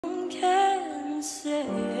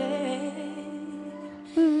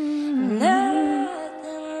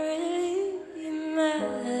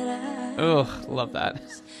Oh, love that.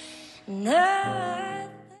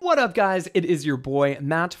 What up, guys? It is your boy,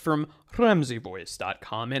 Matt from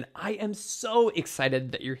RamseyVoice.com, and I am so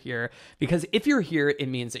excited that you're here, because if you're here, it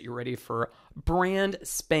means that you're ready for brand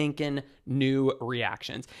spanking new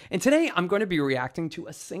reactions. And today I'm going to be reacting to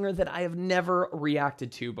a singer that I have never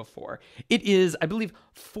reacted to before. It is, I believe,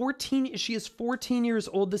 14. She is 14 years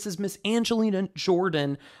old. This is Miss Angelina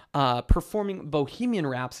JOrdan performing Bohemian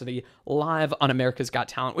Rhapsody live on America's Got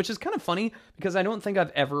Talent, which is kind of funny because I don't think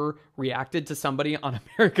I've ever reacted to somebody on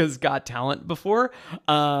America's Got Talent before,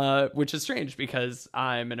 which is strange because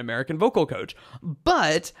I'm an American vocal coach.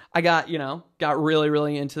 But I got really,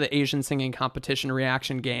 really into the Asian singing competition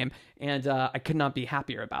reaction game, and I could not be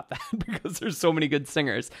happier about that because there's so many good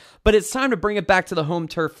singers. But it's time to bring it back to the home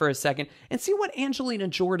turf for a second and see what Angelina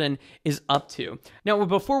JOrdan is up to. Now,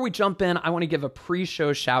 before we jump in, I want to give a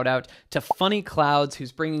pre-show shout out to Funny Clouds,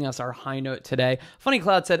 who's bringing us our high note today. Funny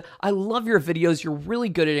Cloud said, "I love your videos. You're really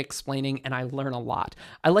good at explaining, and I learn a lot.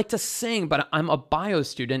 I like to sing, but I'm a bio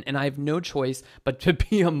student, and I have no choice but to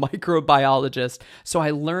be a microbiologist. So I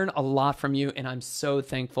learn a lot from you, and I'm so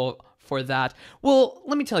thankful for that." Well,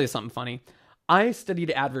 let me tell you something funny. I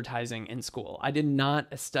studied advertising in school. I did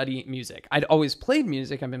not study music. I'd always played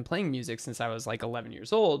music. I've been playing music since I was like 11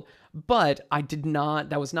 years old, but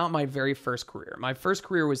that was not my very first career. My first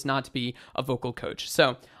career was not to be a vocal coach.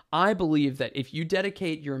 So I believe that if you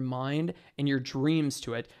dedicate your mind and your dreams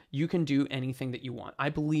to it, you can do anything that you want. I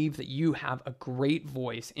believe that you have a great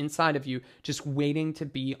voice inside of you just waiting to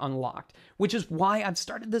be unlocked, which is why I've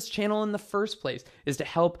started this channel in the first place, is to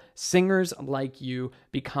help singers like you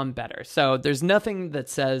become better. So there's nothing that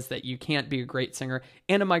says that you can't be a great singer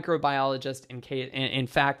and a microbiologist. In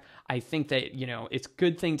fact, I think that, it's a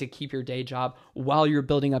good thing to keep your day job while you're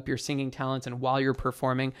building up your singing talents and while you're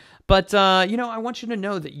performing. But, I want you to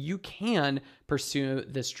know that you can pursue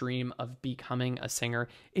this dream of becoming a singer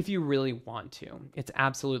if you really want to. It's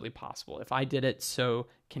absolutely possible. If I did it, so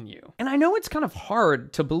can you. And I know it's kind of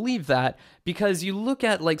hard to believe that because you look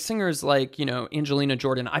at singers like, Angelina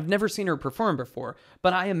JOrdan. I've never seen her perform before,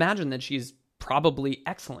 but I imagine that she's probably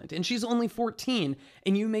excellent. And she's only 14,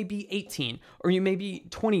 and you may be 18, or you may be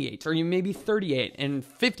 28, or you may be 38 and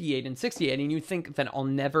 58 and 68, and you think that I'll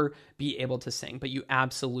never be able to sing, but you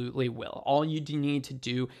absolutely will. All you need to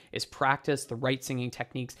do is practice the right singing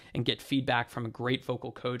techniques and get feedback from a great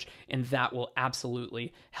vocal coach, and that will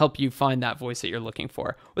absolutely help you find that voice that you're looking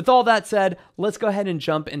for. With all that said, let's go ahead and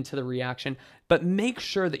jump into the reaction. But make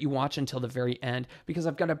sure that you watch until the very end, because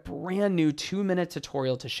I've got a brand new 2-minute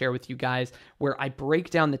tutorial to share with you guys where I break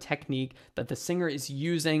down the technique that the singer is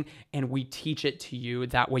using and we teach it to you.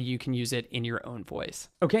 That way you can use it in your own voice.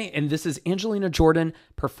 Okay, and this is Angelina JOrdan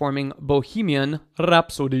performing Bohemian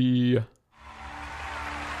Rhapsody.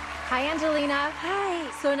 Hi, Angelina. Hi.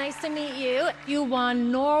 So nice to meet you. You won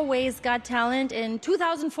Norway's Got Talent in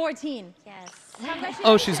 2014. Yes.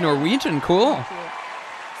 Oh, she's Norwegian. Cool. Thank you.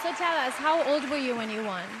 So tell us, how old were you when you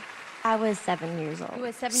won? I was 7 years old. You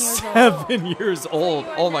were 7 years old. 7 years old.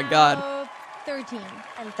 So Oh my God. 13.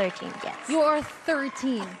 I'm 13, yes. You are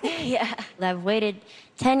 13. Yeah. I've waited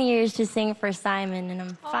 10 years to sing for Simon, and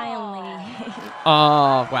I'm finally...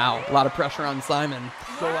 Oh, wow. A lot of pressure on Simon.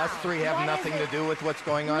 So us three have nothing to do with what's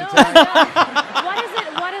going on No, tonight? no.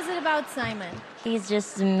 What is it about Simon? He's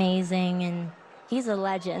just amazing, and he's a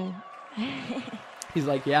legend. He's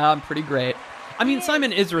like, yeah, I'm pretty great. I mean,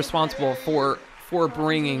 Simon is responsible for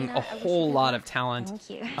bringing a whole lot of talent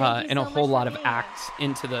and a whole lot of acts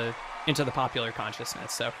into the popular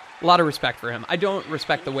consciousness. So a lot of respect for him. I don't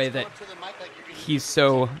respect the way that he's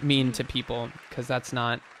so mean to people, because that's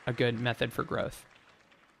not a good method for growth.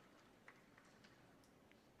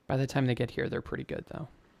 By the time they get here, they're pretty good, though.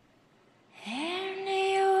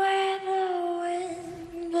 Anywhere the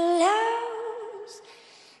wind blows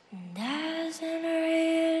doesn't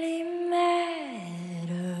really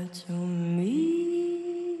matter to me,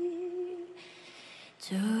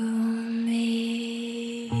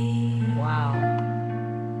 Wow.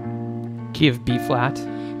 Key of B flat.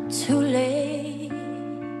 Too late,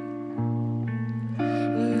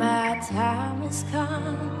 my time has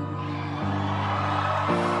come.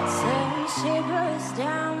 Send shivers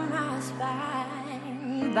down my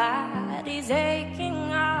spine, body's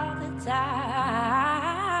aching all the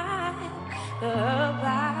time.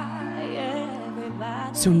 Goodbye,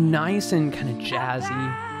 everybody. So nice and kind of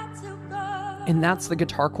jazzy. And that's the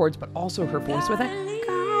guitar chords, but also her voice with it.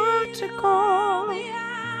 Got to go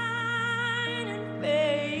behind and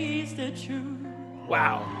face the truth.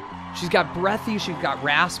 Wow. She's got breathy, she's got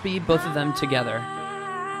raspy, both of them together.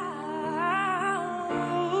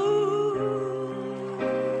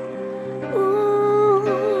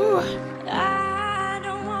 Ooh,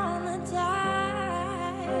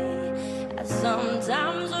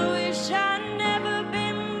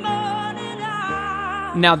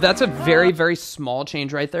 Now, that's a very, very small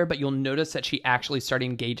change right there, but you'll notice that she actually started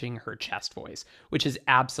engaging her chest voice, which is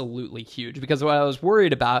absolutely huge, because what I was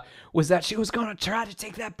worried about was that she was going to try to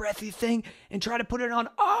take that breathy thing and try to put it on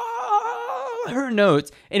all her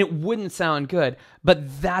notes, and it wouldn't sound good,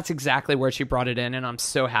 but that's exactly where she brought it in, and I'm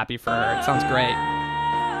so happy for her. It sounds great.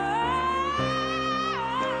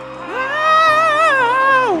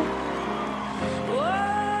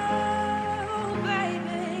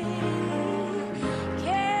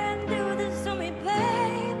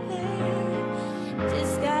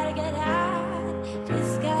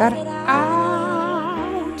 Got it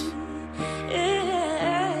out.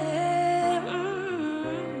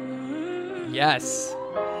 Yes.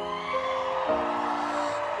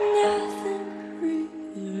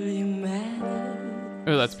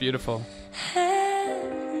 Oh, that's beautiful.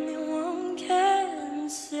 Anyone can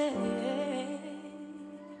say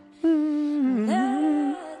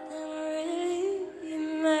nothing really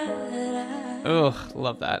matters. Ugh,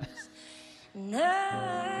 love that.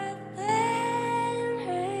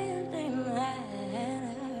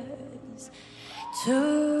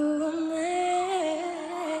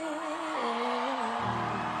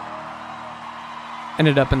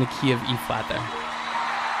 Ended up in the key of E flat there.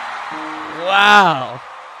 Wow.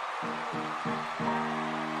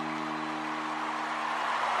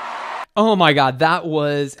 Oh my God, that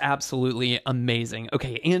was absolutely amazing.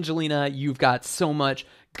 Okay, Angelina, you've got so much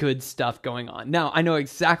good stuff going on. Now, I know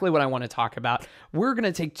exactly what I want to talk about. We're going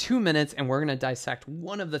to take 2 minutes and we're going to dissect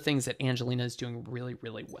one of the things that Angelina is doing really,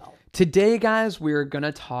 really well. Today, guys, we're going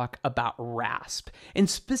to talk about rasp. And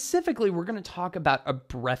specifically, we're going to talk about a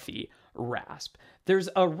breathy rasp. There's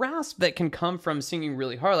a rasp that can come from singing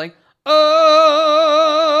really hard, like, oh,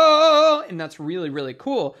 and that's really, really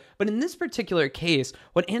cool. But in this particular case,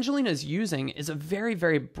 what Angelina is using is a very,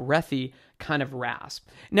 very breathy kind of rasp.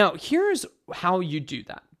 Now, here's how you do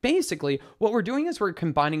that. Basically, what we're doing is we're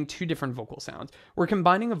combining two different vocal sounds. We're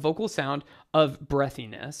combining a vocal sound of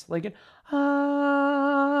breathiness, like an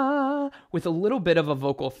ah, with a little bit of a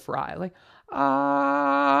vocal fry, like ah,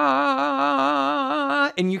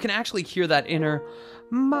 and you can actually hear that inner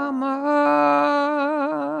mama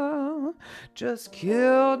just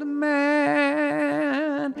killed a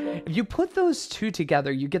man. If you put those two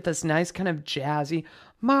together, you get this nice kind of jazzy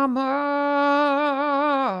mama.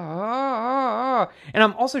 And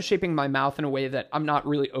I'm also shaping my mouth in a way that I'm not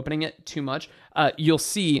really opening it too much. You'll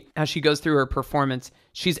see as she goes through her performance,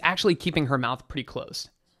 she's actually keeping her mouth pretty closed.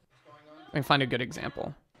 Let me find a good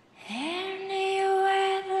example.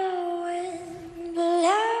 Anywhere the wind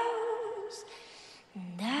blows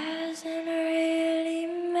doesn't really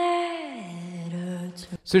matter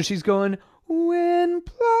to So she's going, wind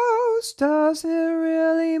blows, doesn't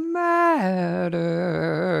really matter.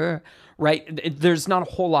 Right? There's not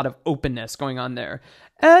a whole lot of openness going on there.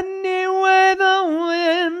 Anyway, the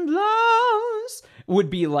wind blows would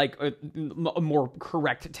be like a more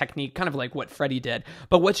correct technique, kind of like what Freddie did.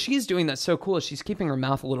 But what she's doing that's so cool is she's keeping her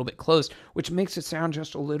mouth a little bit closed, which makes it sound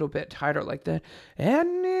just a little bit tighter like that.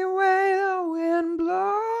 Anyway, the wind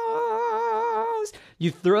blows.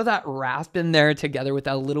 You throw that rasp in there together with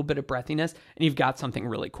that little bit of breathiness, and you've got something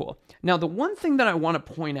really cool. Now, the one thing that I want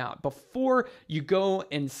to point out before you go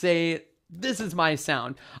and say, this is my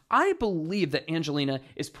sound, I believe that Angelina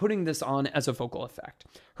is putting this on as a vocal effect.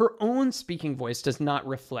 Her own speaking voice does not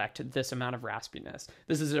reflect this amount of raspiness.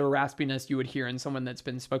 This is a raspiness you would hear in someone that's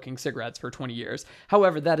been smoking cigarettes for 20 years.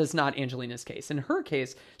 However, that is not Angelina's case. In her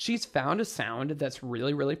case, she's found a sound that's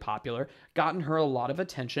really, really popular, gotten her a lot of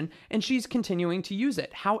attention, and she's continuing to use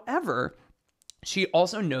it. However, she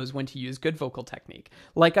also knows when to use good vocal technique.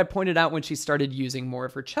 Like I pointed out when she started using more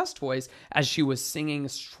of her chest voice as she was singing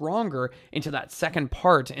stronger into that second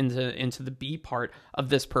part, into the B part of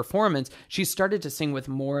this performance, she started to sing with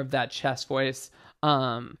more of that chest voice.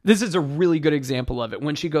 This is a really good example of it.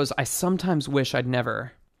 When she goes, I sometimes wish I'd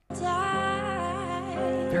never.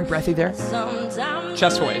 Very breathy there.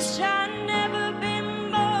 Chest voice.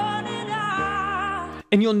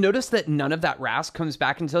 And you'll notice that none of that rasp comes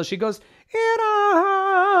back until she goes,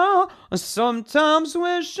 I sometimes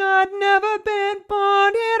wish I'd never been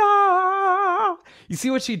born at all. You see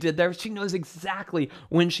what she did there? She knows exactly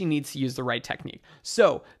when she needs to use the right technique.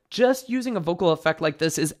 So just using a vocal effect like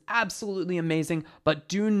this is absolutely amazing, but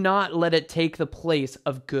do not let it take the place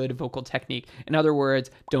of good vocal technique. In other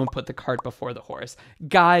words, don't put the cart before the horse.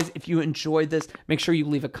 Guys, if you enjoyed this, make sure you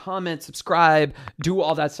leave a comment, subscribe, do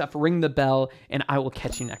all that stuff, ring the bell, and I will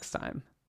catch you next time.